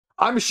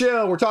I'm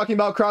Michelle. We're talking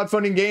about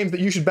crowdfunding games that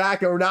you should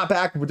back or not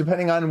back,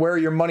 depending on where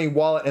your money,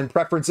 wallet, and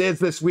preference is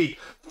this week.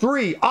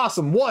 3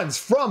 awesome ones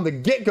from the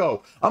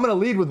get-go. I'm going to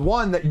lead with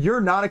one that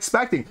you're not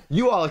expecting.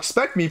 You all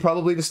expect me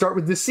probably to start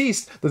with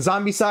DCeased, the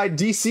Zombicide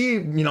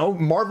DC,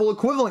 Marvel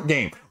equivalent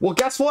game. Well,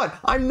 guess what?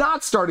 I'm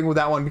not starting with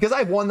that one because I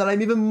have one that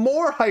I'm even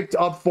more hyped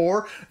up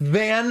for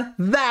than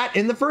that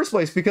in the first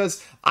place,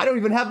 because I don't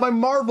even have my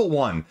Marvel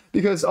one,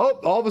 because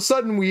all of a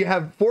sudden we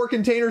have 4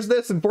 containers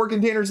this and 4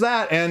 containers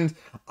that, and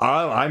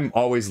I'm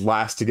always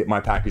last to get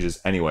my packages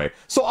anyway.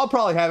 So I'll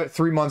probably have it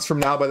 3 months from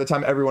now by the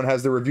time everyone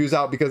has their reviews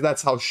out, because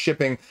that's how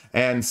shipping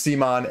and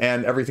CMON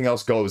and everything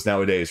else goes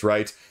nowadays,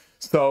 right?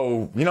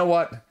 So, you know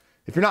what?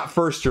 If you're not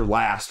first, you're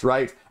last,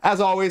 right?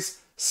 As always,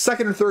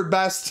 second or third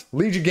best,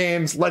 Liege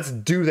games, let's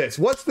do this.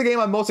 What's the game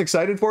I'm most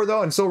excited for,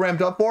 though, and so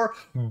ramped up for?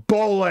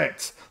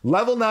 BULLLET.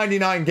 Level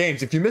 99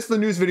 games. If you missed the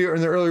news video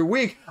in the earlier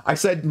week, I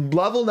said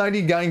level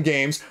 99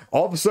 games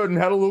all of a sudden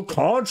had a little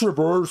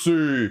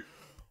controversy.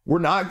 We're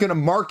not going to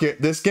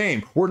market this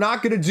game. We're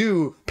not going to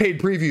do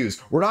paid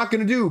previews. We're not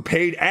going to do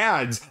paid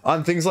ads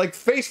on things like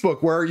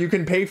Facebook, where you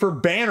can pay for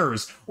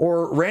banners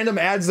or random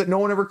ads that no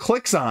one ever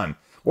clicks on,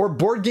 or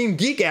Board Game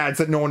Geek ads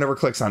that no one ever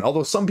clicks on.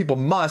 Although some people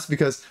must,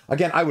 because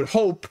again, I would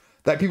hope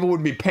that people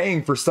would be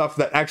paying for stuff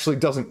that actually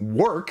doesn't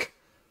work.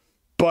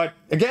 But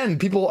again,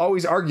 people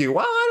always argue,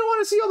 well, I don't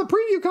want to see all the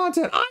preview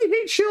content. I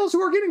hate shills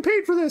who are getting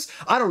paid for this.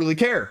 I don't really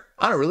care.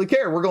 I don't really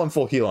care. We're going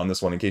full heel on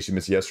this one in case you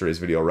missed yesterday's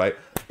video, right?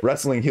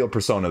 Wrestling heel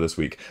persona this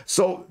week.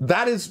 So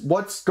that is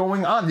what's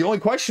going on. The only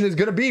question is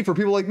going to be for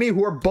people like me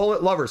who are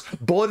BULLET lovers.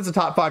 BULLET is a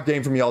top 5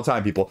 game for me all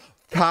time, people.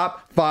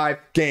 Top 5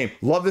 game.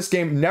 Love this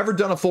game. Never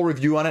done a full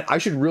review on it. I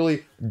should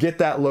really get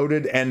that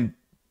loaded and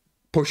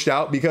pushed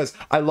out, because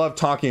I love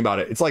talking about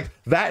it. It's like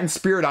that and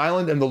Spirit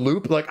Island and The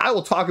Loop. Like, I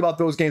will talk about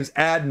those games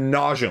ad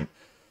nauseum.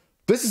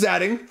 This is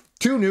adding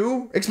 2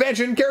 new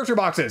expansion character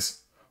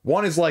boxes.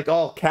 One is like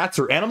all cats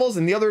or animals,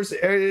 and the other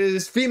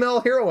is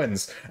female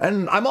heroines,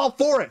 and I'm all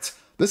for it.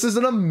 This is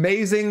an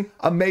amazing,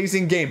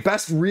 amazing game.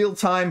 Best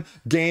real-time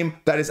game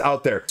that is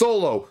out there.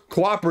 Solo,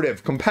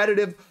 cooperative,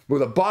 competitive,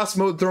 with a boss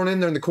mode thrown in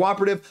there in the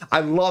cooperative. I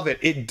love it.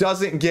 It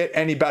doesn't get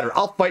any better.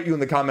 I'll fight you in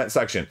the comment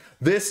section.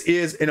 This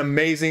is an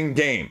amazing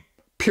game.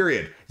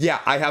 Period. Yeah,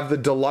 I have the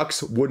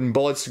deluxe wooden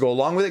bullets to go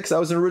along with it, because I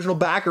was an original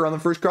backer on the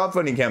first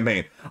crowdfunding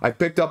campaign. I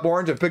picked up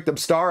Orange, I picked up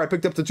Star, I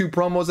picked up the 2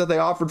 promos that they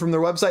offered from their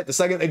website the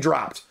second they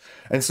dropped.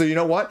 And so you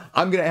know what?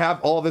 I'm going to have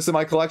all of this in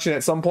my collection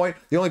at some point.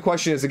 The only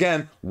question is,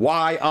 again,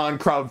 why on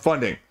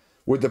crowdfunding?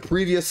 With the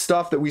previous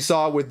stuff that we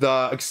saw with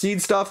the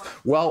Exceed stuff,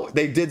 well,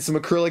 they did some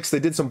acrylics, they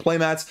did some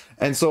playmats,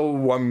 and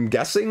so I'm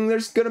guessing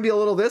there's going to be a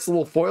little this, a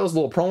little foils, a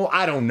little promo.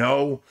 I don't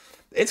know.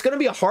 It's going to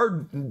be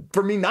hard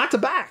for me not to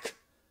back.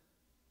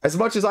 As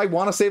much as I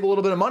want to save a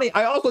little bit of money,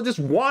 I also just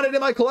want it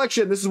in my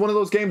collection. This is one of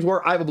those games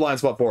where I have a blind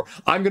spot for.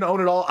 I'm going to own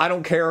it all. I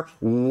don't care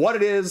what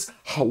it is,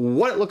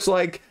 what it looks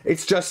like.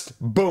 It's just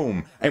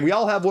boom. And we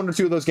all have 1 or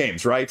 2 of those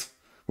games, right?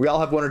 We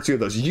all have 1 or 2 of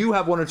those. You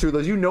have 1 or 2 of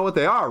those. You know what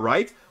they are,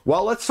 right?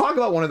 Well, let's talk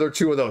about 1 or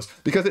 2 of those,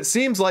 because it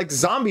seems like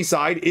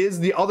Zombicide is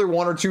the other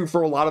 1 or 2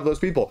 for a lot of those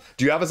people.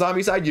 Do you have a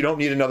Zombicide? You don't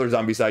need another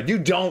Zombicide. You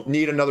don't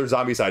need another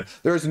Zombicide.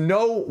 There's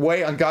no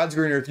way on God's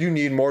green earth you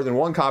need more than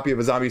 1 copy of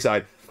a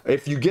Zombicide.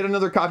 If you get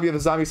another copy of the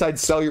Zombicide,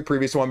 sell your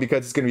previous one,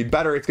 because it's going to be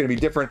better, it's going to be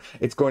different,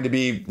 it's going to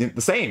be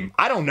the same.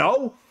 I don't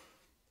know.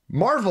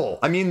 Marvel.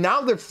 I mean,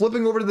 now they're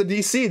flipping over to the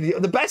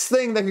DC. The best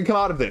thing that can come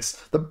out of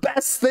this, the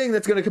best thing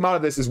that's going to come out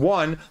of this is,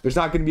 1, there's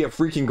not going to be a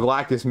freaking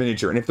Galactus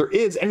miniature. And if there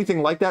is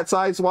anything like that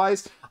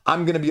size-wise,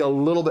 I'm going to be a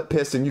little bit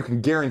pissed, and you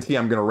can guarantee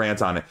I'm going to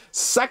rant on it.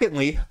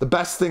 Secondly, the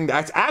best thing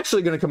that's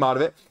actually going to come out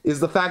of it is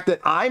the fact that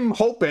I'm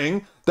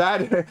hoping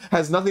that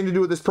has nothing to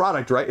do with this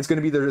product, right? It's going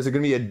to be, there's going to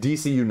be a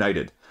DC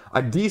United.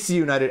 A DC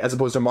United as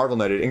opposed to Marvel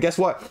United. And guess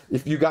what?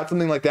 If you got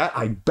something like that,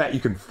 I bet you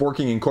can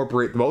forking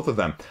incorporate both of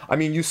them. I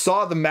mean, you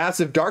saw the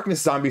massive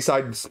Darkness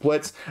Zombicide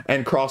splits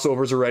and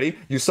crossovers already.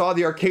 You saw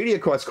the Arcadia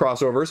Quest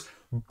crossovers.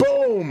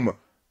 Boom!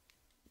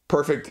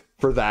 Perfect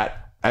for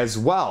that as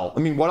well. I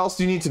mean, what else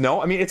do you need to know?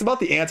 I mean, it's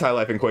about the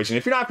anti-life equation.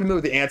 If you're not familiar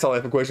with the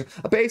anti-life equation,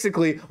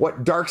 basically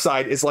what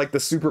Darkseid is like the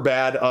super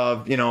bad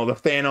of, the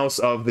Thanos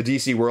of the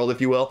DC world, if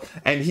you will.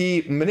 And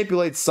he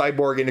manipulates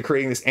Cyborg into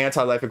creating this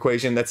anti-life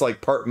equation that's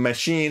like part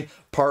machine,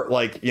 part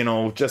like,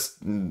 just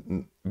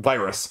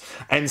virus.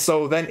 And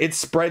so then it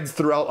spreads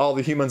throughout all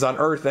the humans on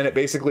Earth, and it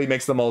basically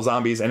makes them all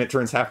zombies, and it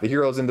turns half the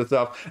heroes into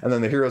stuff, and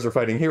then the heroes are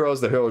fighting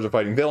heroes, the heroes are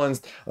fighting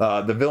villains,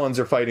 the villains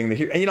are fighting the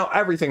heroes, and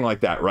everything like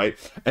that, right?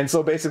 And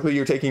so basically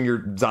you're taking your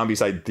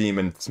Zombicide theme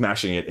and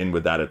smashing it in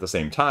with that at the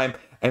same time.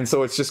 And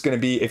so it's just going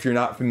to be, if you're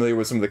not familiar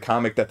with some of the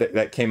comic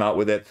that came out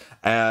with it,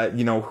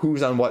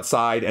 who's on what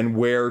side and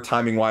where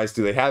timing wise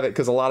do they have it?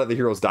 Because a lot of the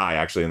heroes die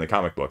actually in the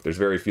comic book. There's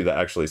very few that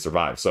actually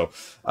survive. So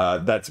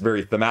that's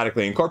very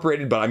thematically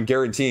incorporated, but I'm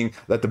guaranteeing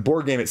that the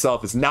board game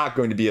itself is not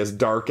going to be as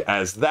dark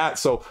as that.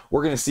 So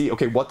we're going to see,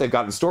 okay, what they've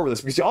got in store with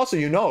this. Because also,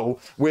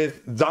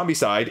 with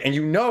Zombicide and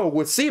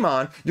with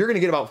CMON, you're going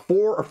to get about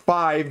 4 or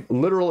 5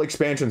 literal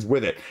expansions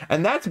with it.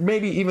 And that's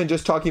maybe even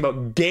just talking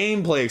about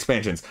gameplay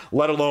expansions,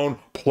 let alone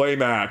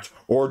playmat format,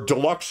 or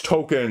deluxe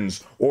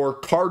tokens, or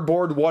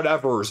cardboard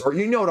whatevers, or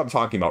you know what I'm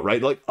talking about,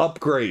 right? Like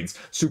upgrades,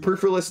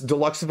 superfluous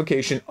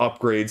deluxeification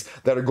upgrades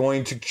that are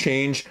going to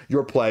change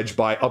your pledge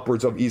by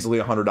upwards of easily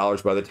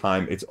 $100 by the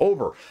time it's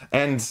over.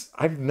 And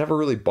I've never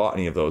really bought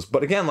any of those.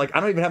 But again, like I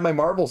don't even have my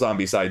Marvel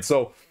Zombicide,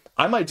 so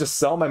I might just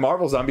sell my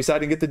Marvel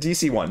Zombicide and get the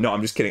DC one. No,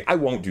 I'm just kidding. I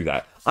won't do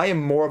that. I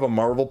am more of a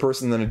Marvel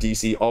person than a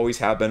DC. Always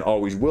have been,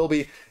 always will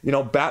be. You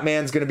know,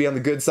 Batman's going to be on the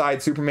good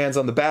side. Superman's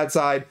on the bad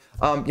side.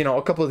 You know,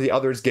 a couple of the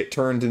others get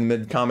turned in the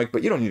mid-comic,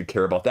 but you don't need to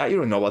care about that. You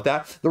don't know about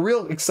that. The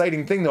real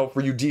exciting thing, though,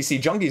 for you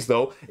DC junkies,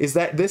 though, is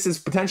that this is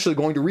potentially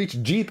going to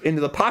reach deep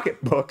into the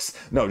pocketbooks.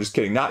 No, just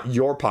kidding. Not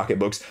your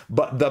pocketbooks,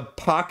 but the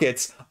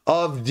pockets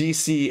of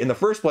DC in the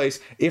first place,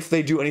 if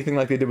they do anything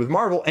like they did with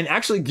Marvel, and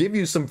actually give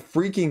you some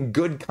freaking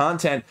good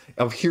content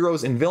of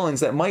heroes and villains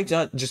that might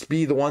not just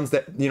be the ones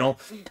that, you know,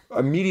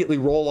 immediately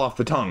roll off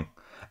the tongue.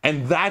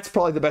 And that's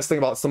probably the best thing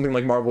about something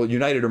like Marvel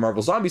United or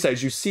Marvel Zombicide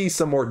is you see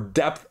some more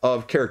depth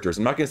of characters.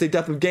 I'm not going to say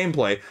depth of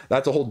gameplay.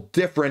 That's a whole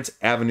different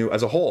avenue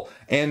as a whole.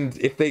 And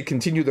if they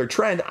continue their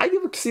trend, I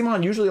give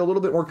CMON usually a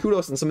little bit more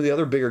kudos than some of the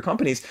other bigger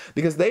companies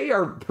because they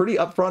are pretty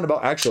upfront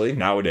about actually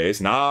nowadays,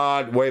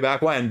 not way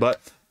back when, but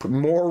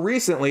more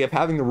recently of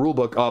having the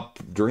rulebook up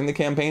during the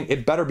campaign.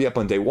 It better be up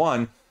on day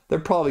one. They're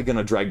probably going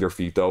to drag their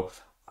feet though.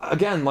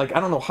 Again, like,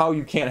 I don't know how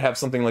you can't have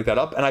something like that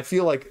up. And I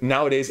feel like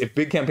nowadays, if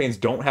big campaigns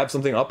don't have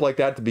something up like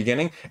that at the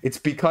beginning, it's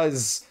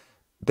because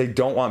they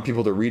don't want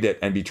people to read it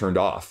and be turned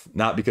off,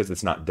 not because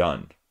it's not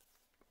done.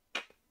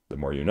 The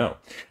more you know.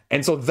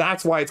 And so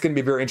that's why it's going to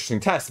be a very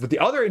interesting test. But the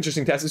other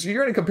interesting test is you're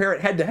going to compare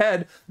it head to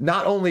head,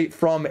 not only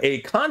from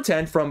a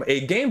content, from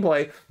a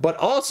gameplay, but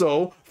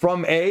also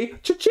from a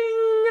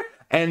cha-ching.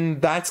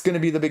 And that's going to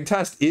be the big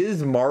test.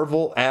 Is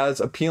Marvel as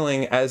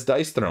appealing as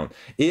Dice Throne?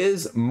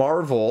 Is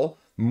Marvel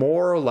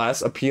more or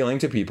less appealing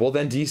to people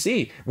than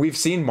DC? We've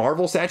seen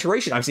Marvel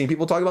saturation. I've seen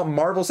people talk about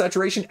Marvel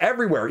saturation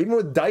everywhere, even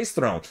with Dice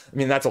Throne. I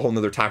mean, that's a whole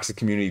nother toxic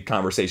community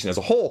conversation as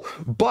a whole,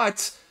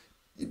 but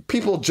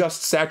people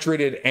just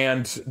saturated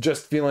and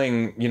just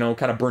feeling, you know,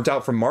 kind of burnt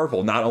out from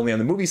Marvel, not only on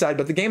the movie side,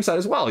 but the game side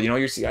as well. You know,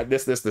 you see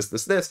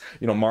this,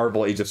 you know,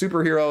 Marvel Age of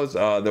Superheroes,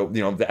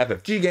 the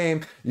FFG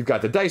game, you've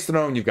got the Dice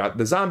Throne, you've got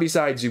the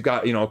Zombicides, you've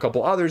got, you know, a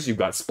couple others, you've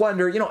got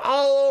Splendor, you know,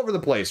 all over the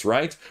place,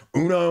 right?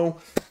 Uno,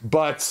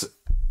 but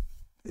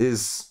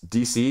is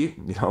DC,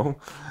 you know,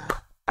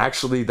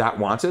 actually that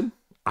wanted?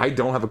 I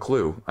don't have a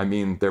clue. I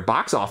mean, their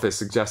box office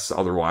suggests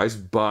otherwise,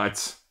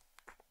 but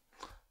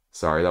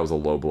sorry, that was a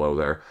low blow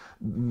there.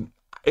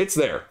 It's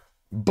there.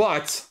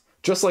 But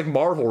just like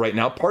Marvel right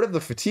now, part of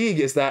the fatigue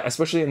is that,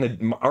 especially in the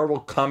Marvel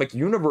comic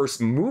universe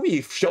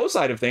movie show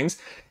side of things,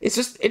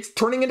 it's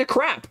turning into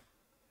crap.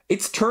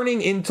 It's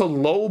turning into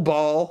low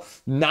ball,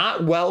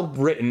 not well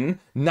written,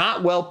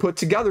 not well put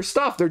together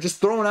stuff. They're just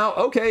throwing out,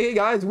 okay, hey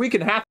guys, we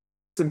can half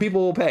and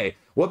people will pay.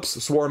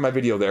 Whoops, swore in my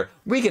video there.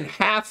 We can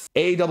half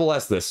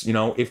ASS this, you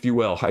know, if you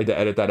will. I had to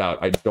edit that out.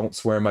 I don't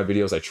swear in my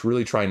videos. I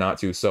truly try not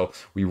to. So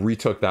we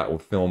retook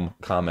that film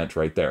comment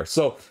right there.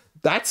 So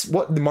that's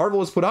what Marvel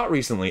has put out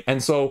recently.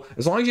 And so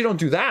as long as you don't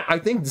do that, I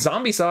think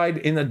Zombicide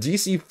in a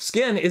DC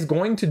skin is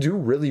going to do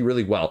really,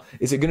 really well.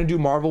 Is it going to do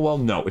Marvel well?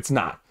 No, it's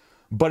not.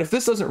 But if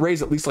this doesn't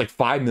raise at least like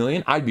 5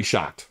 million, I'd be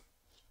shocked.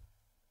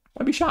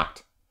 I'd be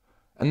shocked.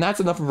 And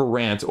that's enough of a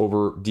rant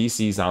over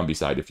DC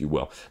Zombicide, if you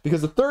will.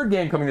 Because the third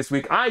game coming this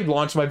week, I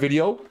launched my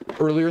video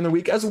earlier in the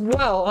week as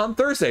well on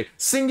Thursday.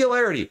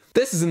 Singularity.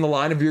 This is in the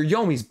line of your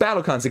Yomis,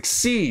 Battlecons,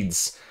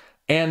 Exceeds.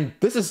 And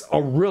this is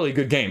a really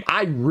good game.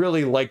 I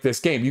really like this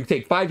game. You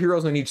take 5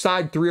 heroes on each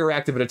side, 3 are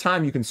active at a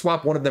time. You can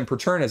swap one of them per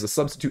turn as a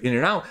substitute in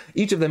and out.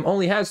 Each of them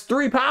only has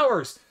 3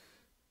 powers.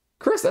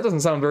 Chris, that doesn't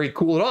sound very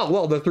cool at all.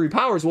 Well, the 3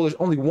 powers, well, there's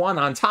only 1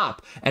 on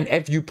top. And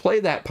if you play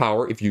that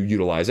power, if you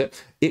utilize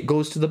it, it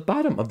goes to the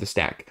bottom of the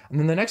stack. And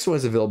then the next one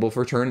is available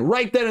for a turn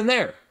right then and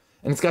there.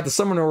 And it's got the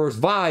Summoner's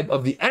vibe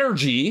of the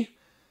energy,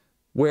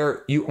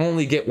 where you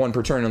only get 1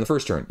 per turn on the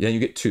first turn. Then you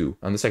get 2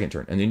 on the second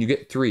turn. And then you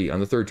get 3 on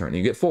the third turn. And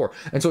you get 4.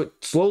 And so it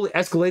slowly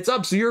escalates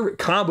up. So you're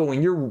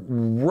comboing, your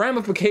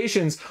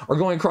ramifications are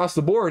going across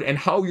the board, and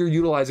how you're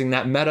utilizing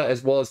that meta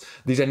as well as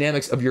the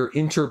dynamics of your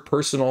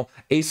interpersonal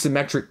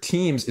asymmetric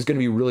teams is going to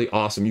be really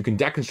awesome. You can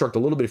deck construct a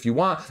little bit if you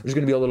want. There's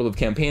going to be a little bit of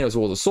campaign as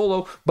well as a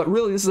solo. But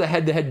really, this is a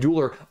head-to-head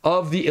dueler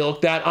of the ilk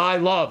that I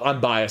love.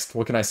 I'm biased.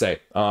 What can I say?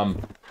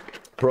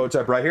 Pro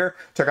tip right here.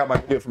 Check out my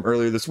video from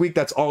earlier this week.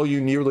 That's all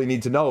you really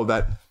need to know.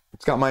 That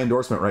it's got my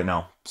endorsement right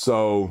now.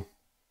 So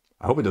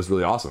I hope it does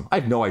really awesome. I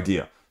have no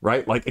idea,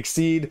 right? Like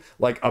Exceed,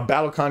 like a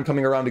Battlecon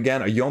coming around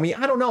again, a Yomi.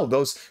 I don't know.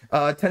 Those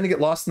tend to get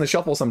lost in the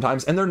shuffle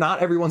sometimes, and they're not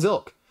everyone's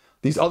ilk.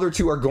 These other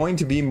 2 are going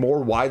to be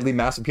more widely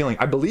mass appealing.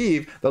 I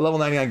believe that Level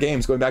 99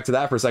 Games, going back to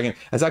that for a second,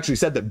 has actually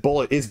said that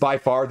BULLET is by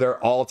far their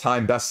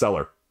all-time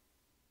bestseller.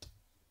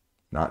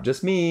 Not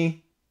just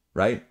me,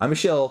 right? I'm a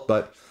shill,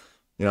 but,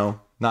 you know,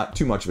 not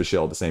too much of a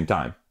shill at the same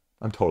time.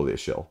 I'm totally a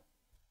shill.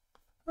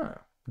 I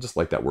just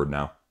like that word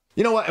now.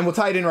 You know what? And we'll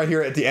tie it in right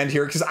here at the end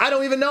here because I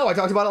don't even know. I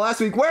talked about it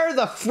last week. Where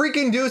the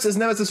freaking deuce is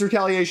Nemesis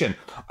Retaliation?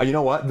 You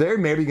know what? They're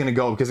maybe going to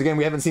go because, again,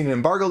 we haven't seen an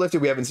embargo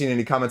lifted. We haven't seen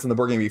any comments on the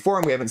board game before,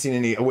 and we haven't seen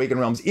any Awakened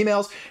Realms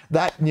emails.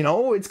 That, you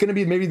know, it's going to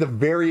be maybe the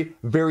very,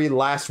 very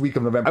last week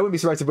of November. I wouldn't be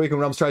surprised if Awakened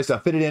Realms tries to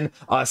fit it in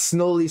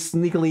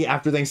sneakily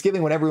after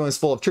Thanksgiving when everyone's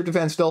full of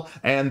tryptophan still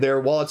and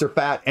their wallets are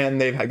fat and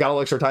they've got all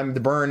extra time to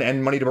burn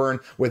and money to burn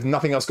with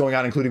nothing else going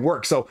on, including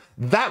work. So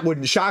that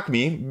wouldn't shock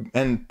me.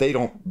 And they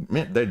don't,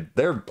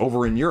 they're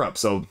over in Europe,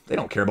 so they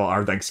don't care about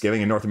our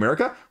Thanksgiving in North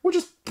America, which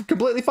is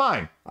completely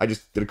fine. I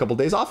just did a couple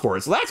days off for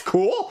it, so that's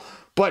cool.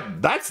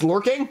 But that's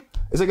lurking.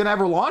 Is it gonna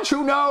ever launch?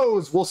 Who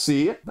knows? We'll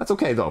see. That's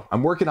okay though.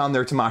 I'm working on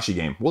their Tamashii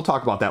game. We'll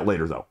talk about that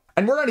later though.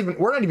 And we're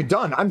not even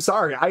done. I'm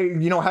sorry. I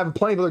have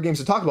plenty of other games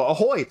to talk about.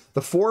 Ahoy, the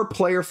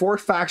 4-player,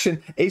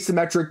 4-faction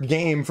asymmetric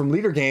game from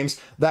Leader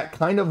Games that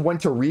kind of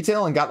went to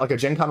retail and got like a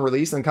Gen Con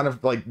release and kind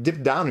of like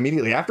dipped down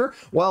immediately after.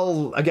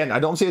 Well, again,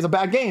 I don't say it's a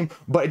bad game,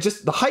 but it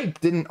just, the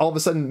hype didn't all of a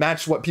sudden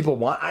match what people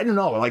want. I don't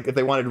know, like if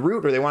they wanted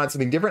Root or they wanted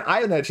something different. I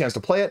haven't had a chance to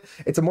play it.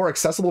 It's a more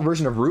accessible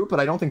version of Root, but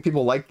I don't think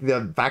people like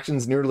the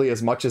factions nearly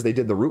as much as they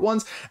did the Root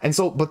ones. And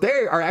so, but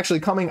they are actually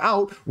coming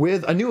out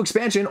with a new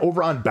expansion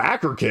over on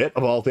Backer Kit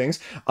of all things,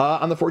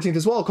 on the 14th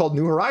as well, called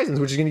New Horizons,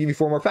 which is going to give you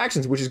 4 more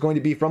factions, which is going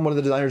to be from one of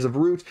the designers of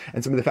Root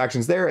and some of the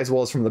factions there, as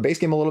well as from the base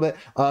game a little bit.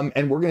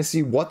 And we're going to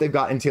see what they've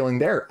got entailing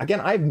there.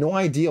 Again, I have no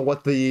idea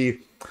what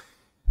the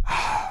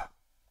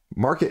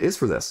market is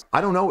for this.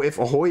 I don't know if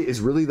Ahoy is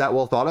really that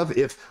well thought of,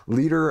 if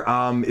Leader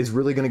is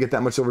really going to get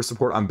that much over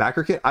support on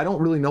Backer Kit. I don't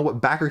really know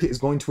what Backer Kit is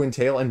going to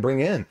entail and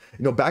bring in.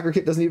 Backer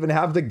Kit doesn't even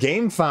have the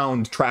game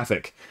found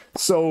traffic.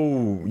 So,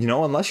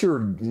 unless you're,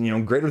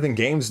 Greater Than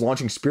Games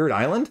launching Spirit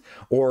Island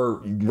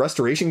or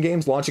Restoration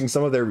Games launching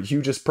some of their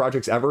hugest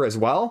projects ever as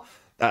well,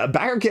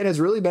 Backer Kit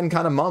has really been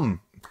kind of mum.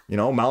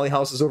 Molly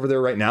House is over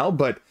there right now,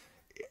 but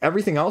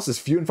everything else is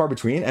few and far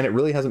between, and it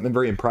really hasn't been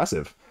very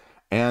impressive.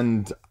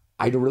 And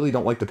I really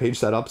don't like the page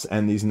setups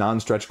and these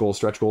non-stretch goals,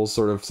 stretch goals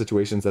sort of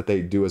situations that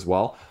they do as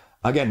well.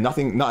 Again,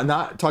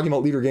 not talking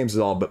about Leader Games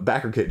at all, but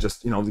Backer Kit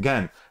just,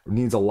 again,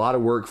 needs a lot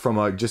of work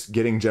from just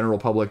getting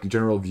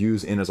general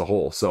views in as a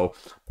whole. So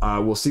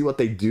we'll see what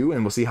they do,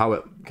 and we'll see how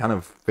it kind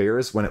of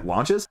fares when it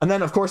launches. And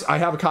then, of course, I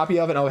have a copy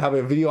of it, and I'll have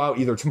a video out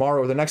either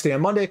tomorrow or the next day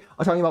on Monday.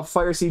 I'm talking about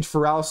Firesiege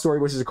Feralis story,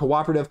 which is a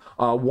cooperative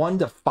 1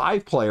 to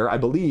 5 player, I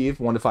believe,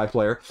 1 to 5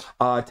 player,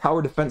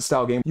 tower defense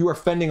style game. You are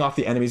fending off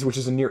the enemies, which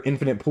is a near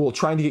infinite pool,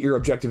 trying to get your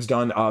objectives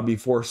done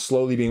before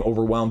slowly being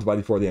overwhelmed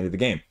before the end of the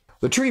game.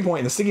 The tricky point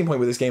and the sticking point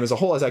with this game as a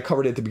whole, as I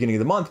covered it at the beginning of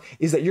the month,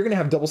 is that you're going to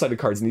have double-sided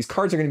cards, and these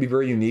cards are going to be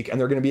very unique, and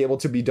they're going to be able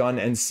to be done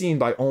and seen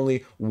by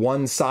only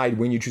one side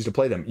when you choose to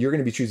play them. You're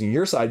going to be choosing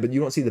your side, but you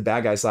don't see the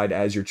bad guy side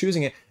as you're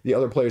choosing it. The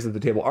other players at the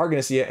table are going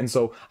to see it, and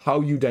so how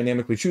you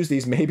dynamically choose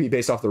these may be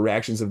based off the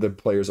reactions of the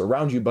players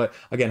around you, but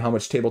again, how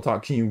much table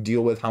talk can you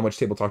deal with, how much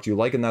table talk do you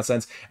like in that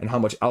sense, and how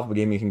much alpha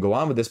gaming can go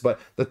on with this. But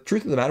the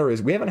truth of the matter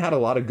is we haven't had a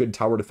lot of good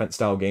tower defense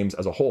style games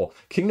as a whole.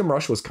 Kingdom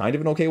Rush was kind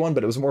of an okay one,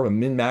 but it was more of a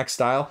min-max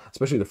style,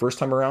 especially the first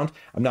time around.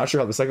 I'm not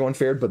sure how the second one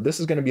fared, but this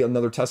is going to be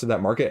another test of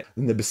that market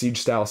in the Besiege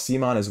style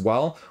CMON as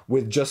well,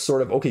 with just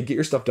sort of, okay, get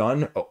your stuff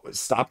done,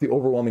 stop the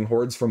overwhelming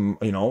hordes from,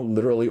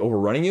 literally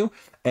overrunning you,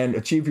 and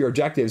achieve your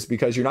objectives,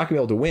 because you're not going to be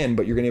able to win,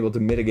 but you're going to be able to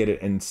mitigate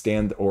it and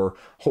stand or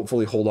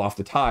hopefully hold off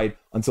the tide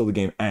until the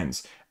game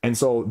ends. And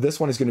so this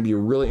one is going to be a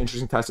really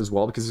interesting test as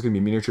well, because it's going to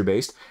be miniature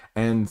based.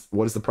 And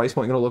what is the price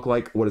point going to look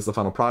like? What is the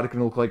final product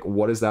going to look like?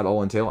 What does that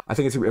all entail? I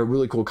think it's a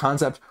really cool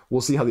concept.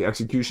 We'll see how the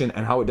execution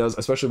and how it does,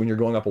 especially when you're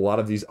going up a lot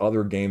of these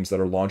other games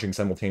that are launching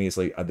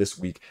simultaneously this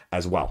week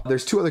as well.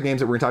 There's 2 other games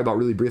that we're going to talk about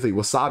really briefly.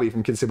 Wasabi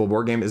from Kids Table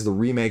Board Game is the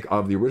remake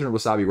of the original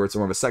Wasabi, where it's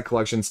more of a set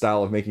collection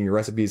style of making your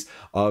recipes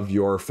of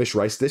your fish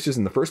rice dishes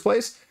in the first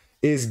place.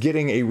 Is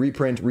getting a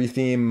reprint,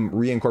 retheme,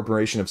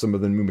 reincorporation of some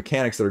of the new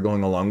mechanics that are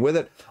going along with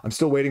it. I'm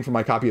still waiting for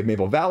my copy of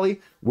Maple Valley,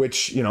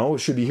 which,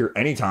 should be here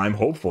anytime,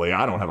 hopefully.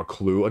 I don't have a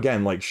clue.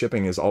 Again, like,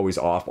 shipping is always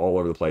off all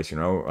over the place,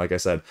 Like I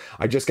said,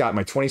 I just got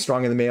my 20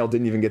 strong in the mail,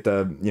 didn't even get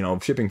the,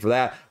 shipping for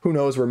that. Who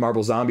knows where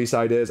Marble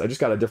Zombicide is? I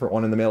just got a different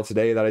one in the mail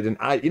today that I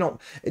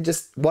didn't, it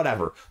just,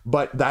 whatever.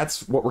 But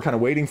that's what we're kind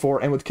of waiting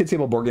for. And with Kids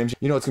Table Board Games, it's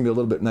going to be a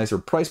little bit nicer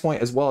price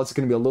point as well. It's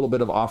going to be a little bit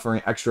of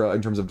offering extra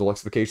in terms of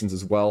deluxifications,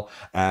 as well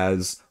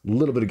as a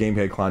little bit of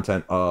gameplay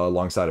content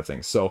alongside of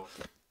things. So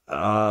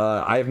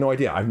I have no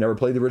idea. I've never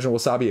played the original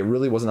Wasabi. It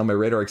really wasn't on my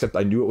radar, except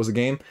I knew it was a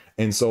game,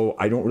 and so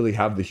I don't really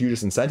have the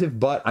hugest incentive.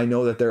 But I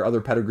know that there are other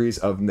pedigrees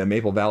of the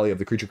Maple Valley, of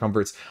the creature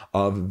comforts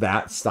of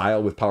that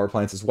style with power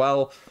plants as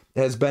well.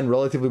 It has been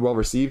relatively well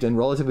received and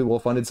relatively well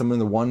funded, somewhere in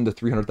the 1 to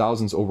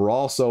 300,000s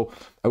overall. So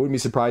I wouldn't be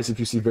surprised if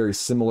you see very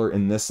similar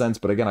in this sense.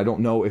 But again, I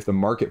don't know if the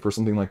market for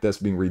something like this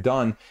being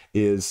redone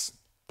is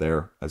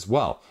there as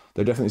well.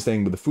 They're definitely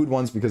staying with the food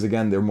ones, because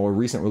again, their more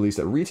recent release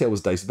at retail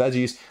was Diced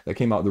Veggies that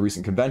came out at the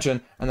recent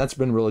convention, and that's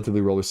been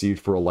relatively well received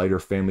for a lighter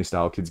family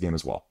style kids game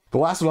as well. The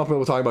last one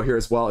we'll talk about here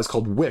as well is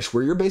called Wish,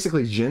 where you're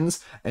basically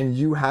jinns and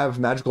you have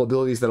magical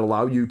abilities that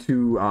allow you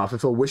to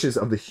fulfill wishes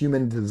of the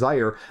human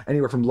desire,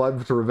 anywhere from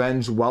love to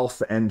revenge,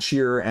 wealth and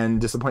cheer and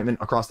disappointment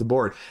across the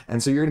board.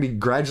 And so you're going to be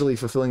gradually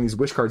fulfilling these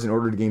wish cards in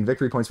order to gain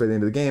victory points by the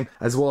end of the game,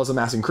 as well as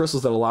amassing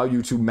crystals that allow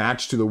you to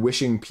match to the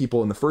wishing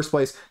people in the first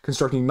place,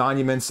 constructing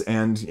monuments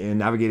and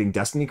navigating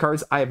destiny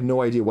cards. I have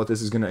no idea what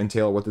this is going to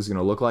entail, what this is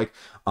going to look like.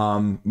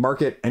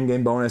 Market,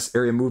 endgame bonus,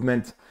 area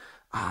movement,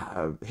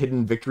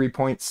 hidden victory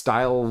point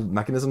style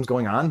mechanisms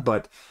going on,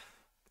 but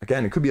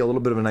again, it could be a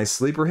little bit of a nice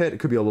sleeper hit. It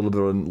could be a little bit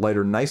of a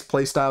lighter, nice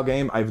play style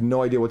game. I have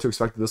no idea what to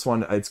expect of this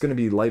one. It's going to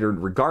be lighter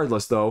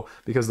regardless, though,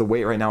 because the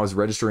weight right now is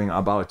registering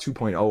about a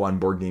 2.0 on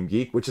Board Game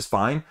Geek, which is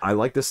fine. I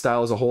like this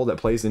style as a whole that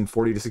plays in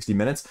 40 to 60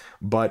 minutes.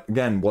 But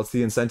again, what's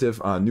the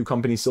incentive? New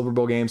company, Silver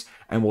Bow Games,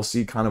 and we'll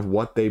see kind of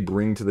what they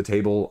bring to the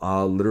table,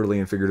 literally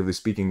and figuratively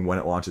speaking, when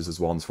it launches as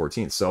well on the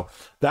 14th. So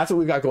that's what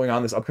we've got going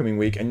on this upcoming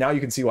week. And now you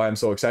can see why I'm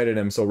so excited and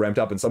I'm so ramped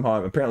up. And somehow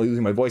I'm apparently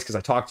losing my voice because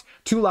I talked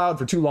too loud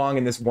for too long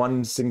in this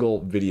one single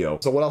video.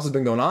 So what else has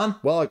been going on?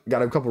 Well, I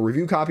got a couple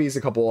review copies,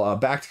 a couple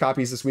backed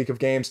copies this week of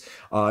games,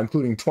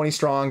 including 20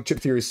 Strong,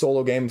 Chip Theory's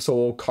solo game,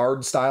 solo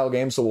card style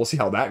game. So we'll see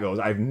how that goes.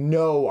 I have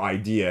no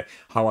idea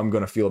how I'm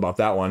going to feel about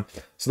that one.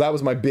 So that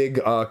was my big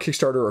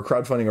Kickstarter or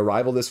crowdfunding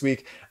arrival this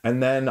week.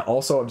 And then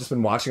also I've just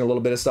been watching a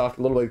little bit of stuff,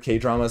 a little bit of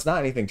K-dramas, not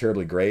anything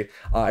terribly great.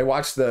 I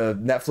watched the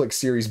Netflix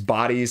series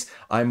Bodies.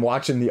 I'm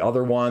watching the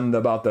other one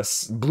about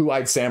the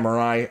Blue-Eyed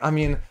Samurai. I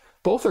mean,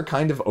 both are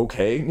kind of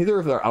okay. Neither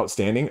of them are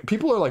outstanding.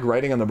 People are like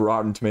writing on the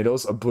Rotten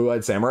Tomatoes of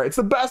Blue-Eyed Samurai, it's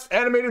the best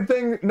animated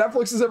thing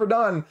Netflix has ever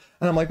done.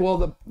 And I'm like,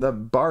 well, the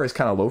bar is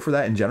kind of low for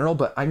that in general,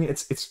 but I mean,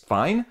 it's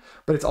fine.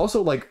 But it's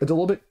also like, it's a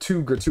little bit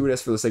too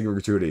gratuitous for the sake of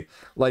gratuity.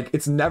 Like,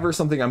 it's never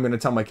something I'm going to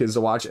tell my kids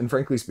to watch. And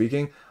frankly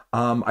speaking,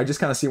 I just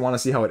kind of want to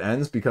see how it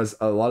ends, because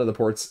a lot of the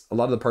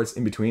parts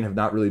in between have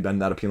not really been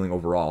that appealing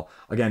overall.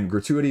 Again,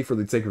 gratuity for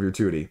the sake of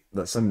gratuity,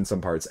 in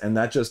some parts, and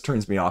that just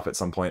turns me off at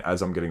some point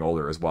as I'm getting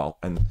older as well.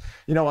 And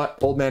you know what?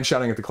 Old man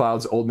shouting at the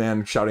clouds, old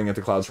man shouting at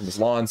the clouds from his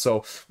lawn.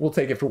 So we'll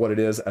take it for what it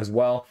is as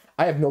well.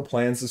 I have no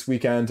plans this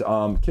weekend.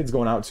 Kids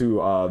going out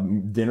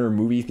to dinner,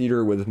 movie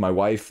theater with my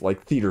wife,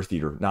 like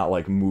theater, not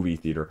like movie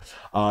theater.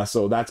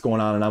 So that's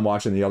going on, and I'm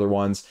watching the other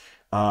ones.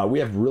 We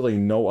have really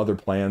no other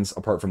plans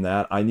apart from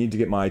that. I need to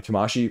get my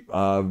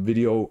Tamashii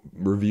video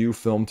review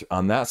filmed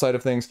on that side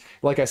of things.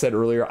 Like I said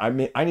earlier, I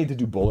need to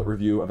do BULLET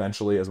review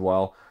eventually as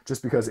well,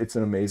 just because it's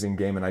an amazing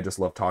game and I just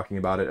love talking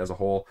about it as a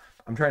whole.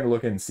 I'm trying to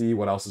look and see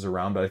what else is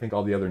around, but I think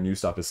all the other new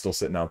stuff is still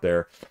sitting out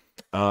there.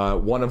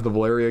 One of the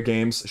Valeria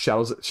games,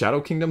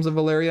 Shadow Kingdoms of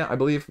Valeria, I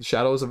believe,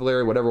 Shadows of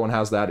Valeria, whatever one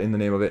has that in the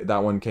name of it,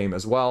 that one came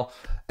as well.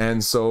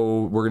 And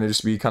so we're going to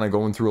just be kind of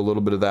going through a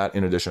little bit of that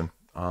in addition.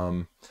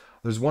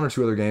 There's one or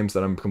two other games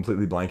that I'm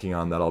completely blanking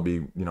on that I'll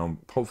be,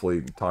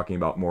 hopefully talking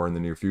about more in the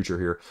near future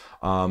here.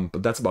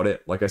 But that's about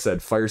it. Like I said,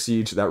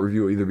 Firesiege, that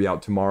review will either be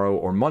out tomorrow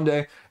or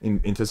Monday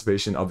in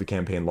anticipation of the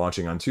campaign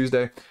launching on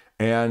Tuesday.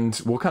 And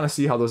we'll kind of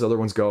see how those other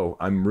ones go.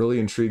 I'm really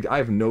intrigued. I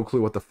have no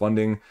clue what the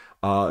funding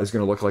is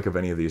going to look like of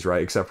any of these,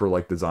 right? Except for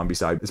like the zombie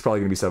side. It's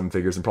probably going to be 7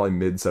 figures and probably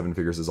mid 7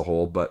 figures as a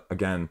whole. But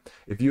again,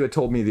 if you had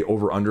told me the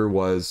over under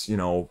was,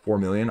 4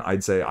 million,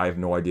 I'd say I have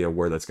no idea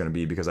where that's going to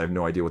be, because I have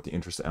no idea what the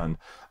interest on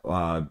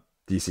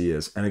DC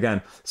is. And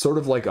again, sort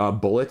of like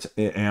BULLET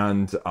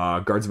and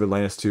Guards of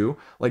Atlantis 2.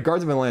 Like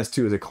Guards of Atlantis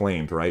 2 is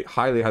acclaimed, right?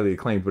 Highly, highly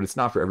acclaimed, but it's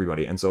not for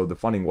everybody. And so the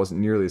funding wasn't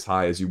nearly as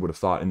high as you would have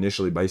thought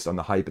initially based on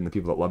the hype and the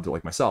people that loved it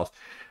like myself.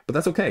 But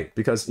that's okay,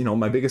 because,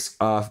 my biggest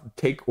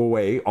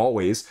takeaway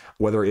always,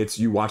 whether it's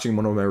you watching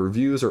one of my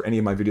reviews or any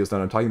of my videos that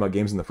I'm talking about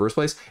games in the first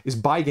place, is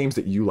buy games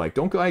that you like.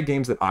 Don't buy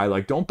games that I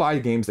like. Don't buy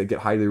games that get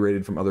highly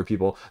rated from other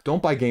people.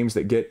 Don't buy games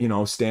that get,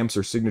 stamps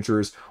or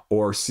signatures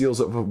or seals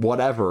of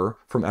whatever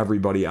from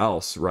everybody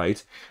else,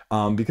 right?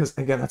 Because,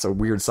 again, that's a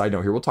weird side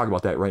note here. We'll talk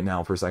about that right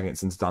now for a second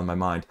since it's on my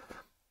mind.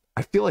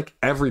 I feel like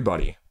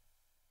everybody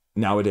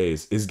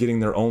nowadays is getting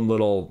their own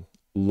little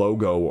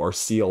logo or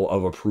seal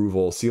of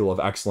approval, seal of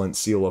excellence,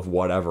 seal of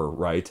whatever,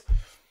 right?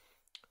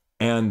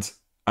 And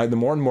the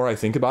more and more I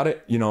think about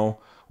it,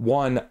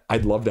 one,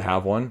 I'd love to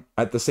have one.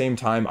 At the same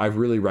time, I've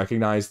really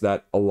recognized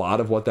that a lot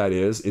of what that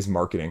is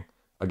marketing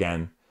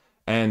again.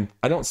 And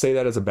I don't say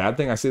that as a bad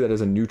thing. I say that as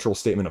a neutral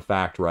statement of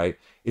fact, right?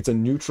 It's a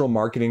neutral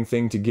marketing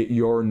thing to get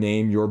your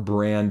name, your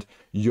brand,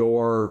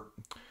 your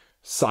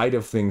side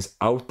of things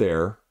out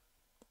there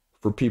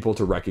for people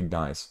to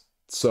recognize.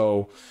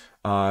 So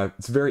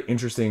it's very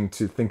interesting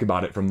to think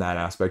about it from that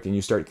aspect, and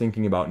you start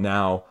thinking about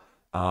now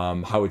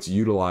how it's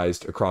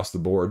utilized across the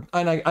board.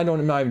 And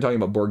I'm not even talking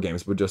about board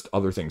games, but just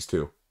other things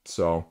too.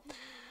 So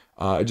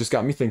it just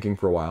got me thinking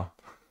for a while.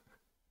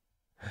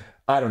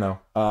 I don't know.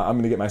 I'm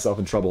going to get myself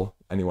in trouble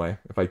anyway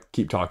if I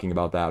keep talking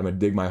about that. I'm going to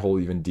dig my hole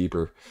even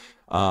deeper.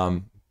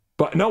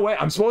 But no way,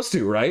 I'm supposed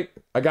to, right?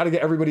 I got to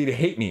get everybody to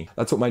hate me.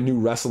 That's what my new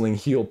wrestling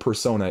heel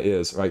persona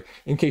is, right?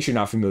 In case you're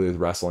not familiar with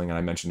wrestling, and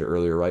I mentioned it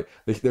earlier, right?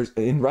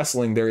 In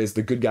wrestling, there is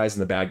the good guys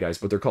and the bad guys,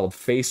 but they're called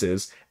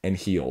faces and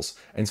heels.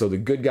 And so the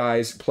good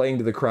guys playing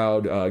to the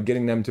crowd,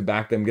 getting them to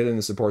back them, getting them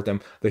to support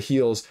them. The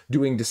heels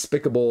doing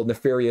despicable,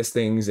 nefarious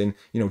things and,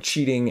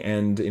 cheating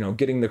and,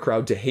 getting the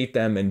crowd to hate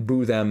them and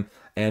boo them.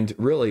 And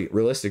really,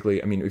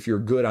 realistically, I mean, if you're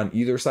good on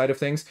either side of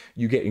things,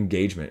 you get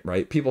engagement,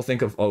 right? People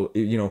think of,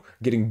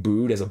 getting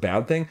booed as a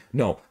bad thing.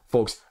 No,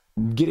 folks,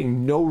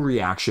 getting no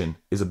reaction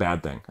is a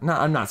bad thing.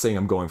 I'm not saying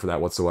I'm going for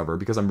that whatsoever,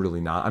 because I'm really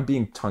not. I'm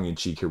being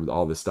tongue-in-cheek here with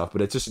all this stuff,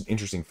 but it's just an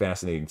interesting,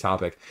 fascinating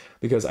topic,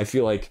 because I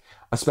feel like,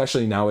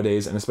 especially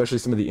nowadays, and especially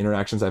some of the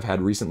interactions I've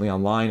had recently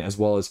online, as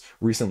well as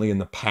recently in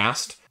the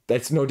past,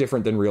 that's no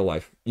different than real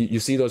life. You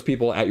see those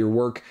people at your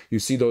work, you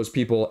see those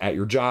people at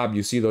your job,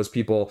 you see those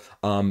people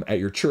at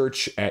your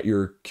church, at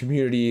your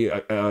community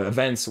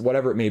events,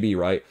 whatever it may be,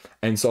 right?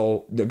 And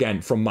so,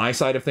 again, from my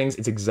side of things,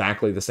 it's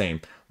exactly the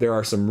same. There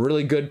are some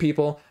really good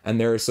people, and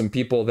there are some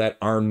people that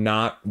are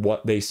not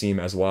what they seem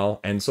as well.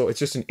 And so it's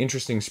just an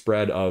interesting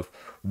spread of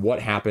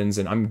what happens,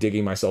 and I'm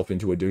digging myself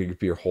into a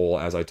deeper hole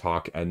as I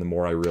talk, and the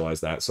more I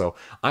realize that. So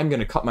I'm going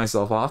to cut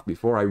myself off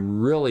before I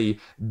really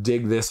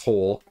dig this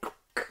hole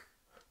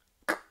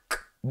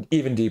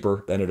even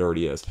deeper than it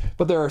already is.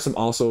 But there are some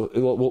also,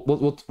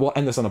 we'll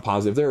end this on a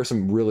positive. There are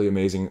some really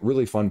amazing,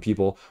 really fun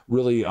people,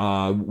 really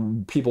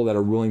people that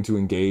are willing to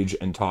engage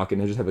and talk and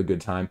just have a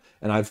good time.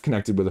 And I've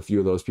connected with a few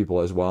of those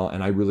people as well,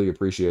 and I really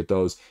appreciate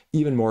those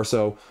even more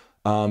so.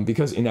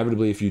 Because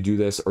inevitably, if you do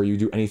this, or you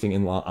do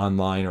anything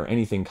online, or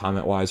anything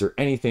comment wise, or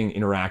anything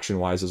interaction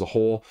wise as a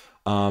whole,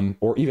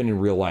 or even in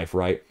real life,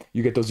 right?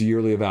 You get those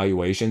yearly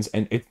evaluations,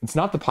 and it's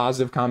not the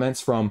positive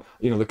comments from,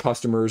 the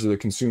customers or the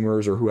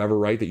consumers or whoever,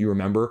 right, that you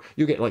remember.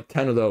 You get like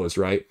 10 of those,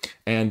 right?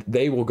 And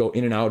they will go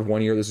in and out of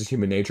one ear. This is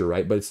human nature,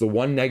 right? But it's the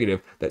one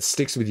negative that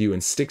sticks with you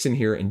and sticks in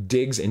here and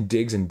digs and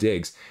digs and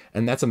digs.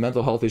 And that's a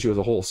mental health issue as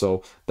a whole.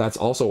 So that's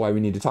also why we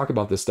need to talk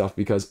about this stuff,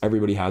 because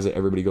everybody has it,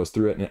 everybody goes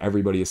through it, and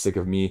everybody is sick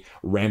of me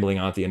rambling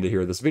on at the end of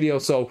here of this video.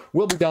 So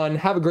we'll be done.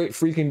 Have a great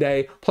freaking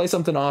day. Play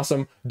something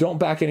awesome. Don't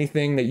back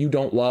anything that you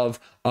don't love.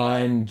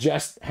 And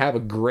just have a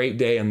great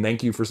day, and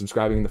thank you for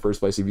subscribing in the first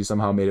place if you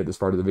somehow made it this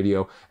part of the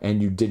video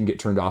and you didn't get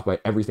turned off by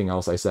everything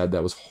else I said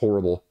that was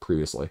horrible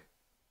previously.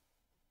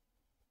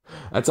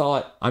 That's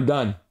all. I'm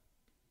done.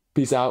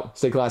 Peace out.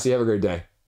 Stay classy. Have a great day.